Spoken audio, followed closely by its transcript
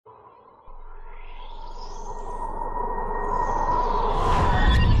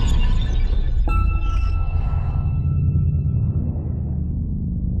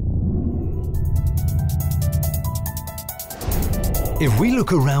If we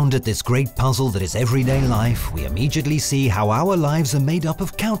look around at this great puzzle that is everyday life, we immediately see how our lives are made up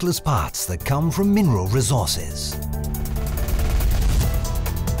of countless parts that come from mineral resources.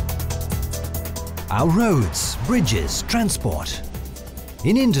 Our roads, bridges, transport.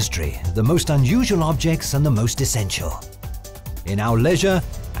 In industry, the most unusual objects and the most essential. In our leisure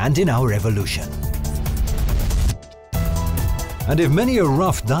and in our evolution. And if many are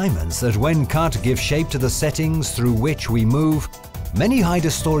rough diamonds that when cut give shape to the settings through which we move, many hide a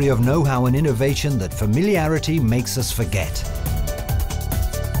story of know-how and innovation that familiarity makes us forget.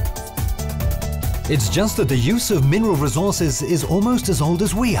 It's just that the use of mineral resources is almost as old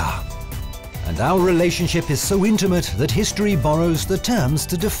as we are. And our relationship is so intimate that history borrows the terms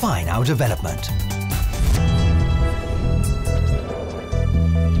to define our development.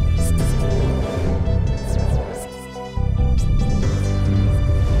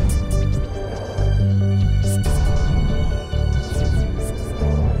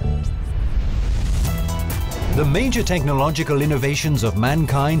 The major technological innovations of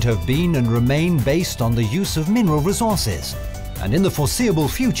mankind have been and remain based on the use of mineral resources. And in the foreseeable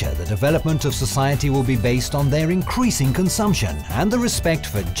future, the development of society will be based on their increasing consumption and the respect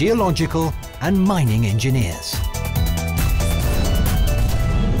for geological and mining engineers.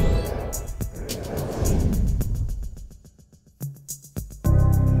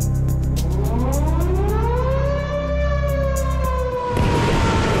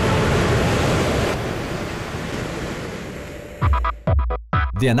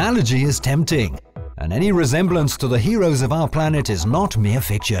 The analogy is tempting, and any resemblance to the heroes of our planet is not mere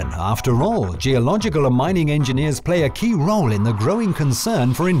fiction. After all, geological and mining engineers play a key role in the growing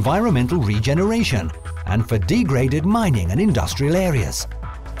concern for environmental regeneration and for degraded mining and industrial areas,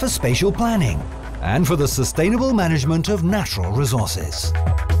 for spatial planning, and for the sustainable management of natural resources.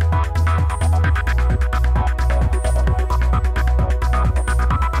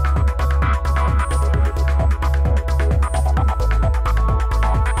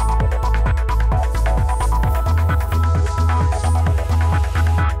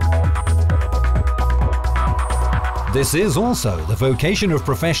 This is also the vocation of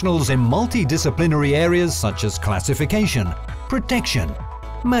professionals in multidisciplinary areas such as classification, protection,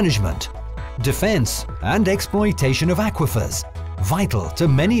 management, defense, and exploitation of aquifers, vital to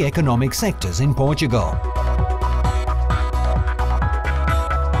many economic sectors in Portugal.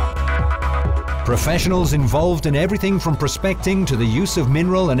 Professionals involved in everything from prospecting to the use of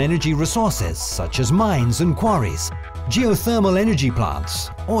mineral and energy resources such as mines and quarries, geothermal energy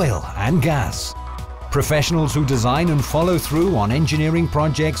plants, oil and gas. Professionals who design and follow through on engineering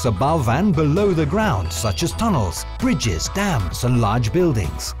projects above and below the ground, such as tunnels, bridges, dams, and large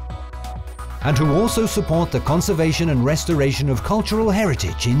buildings. And who also support the conservation and restoration of cultural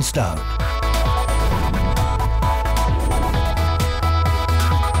heritage in stone.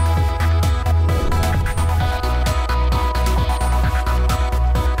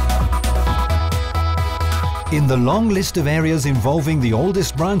 In the long list of areas involving the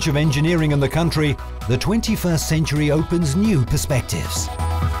oldest branch of engineering in the country, the 21st century opens new perspectives.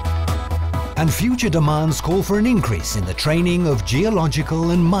 And future demands call for an increase in the training of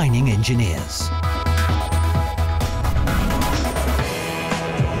geological and mining engineers.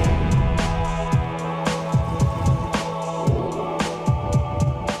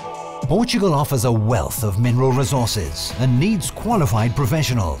 Portugal offers a wealth of mineral resources and needs qualified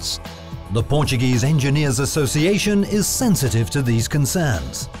professionals. The Portuguese Engineers Association is sensitive to these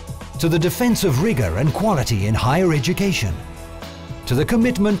concerns, to the defense of rigor and quality in higher education, to the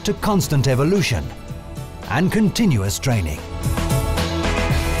commitment to constant evolution and continuous training.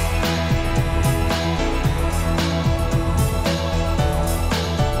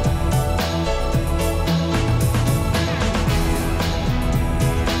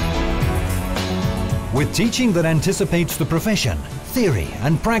 With teaching that anticipates the profession, theory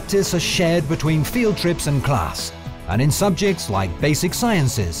and practice are shared between field trips and class, and in subjects like basic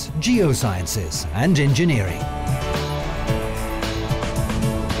sciences, geosciences, and engineering.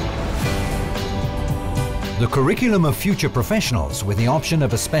 The curriculum of future professionals with the option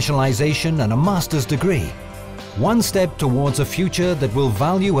of a specialization and a master's degree, one step towards a future that will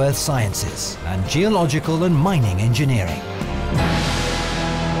value earth sciences and geological and mining engineering.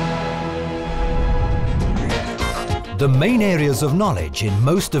 The main areas of knowledge in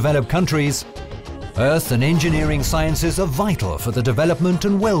most developed countries, earth and engineering sciences are vital for the development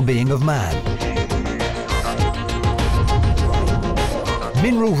and well-being of man.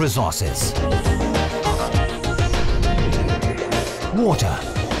 Mineral resources, water,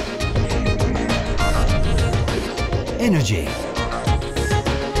 energy,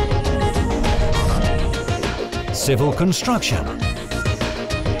 civil construction,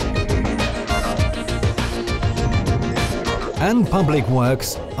 and public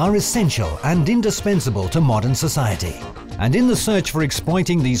works are essential and indispensable to modern society. And in the search for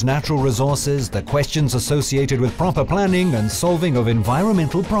exploiting these natural resources, the questions associated with proper planning and solving of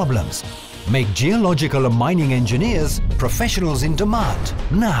environmental problems make geological and mining engineers professionals in demand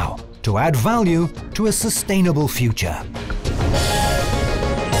now to add value to a sustainable future.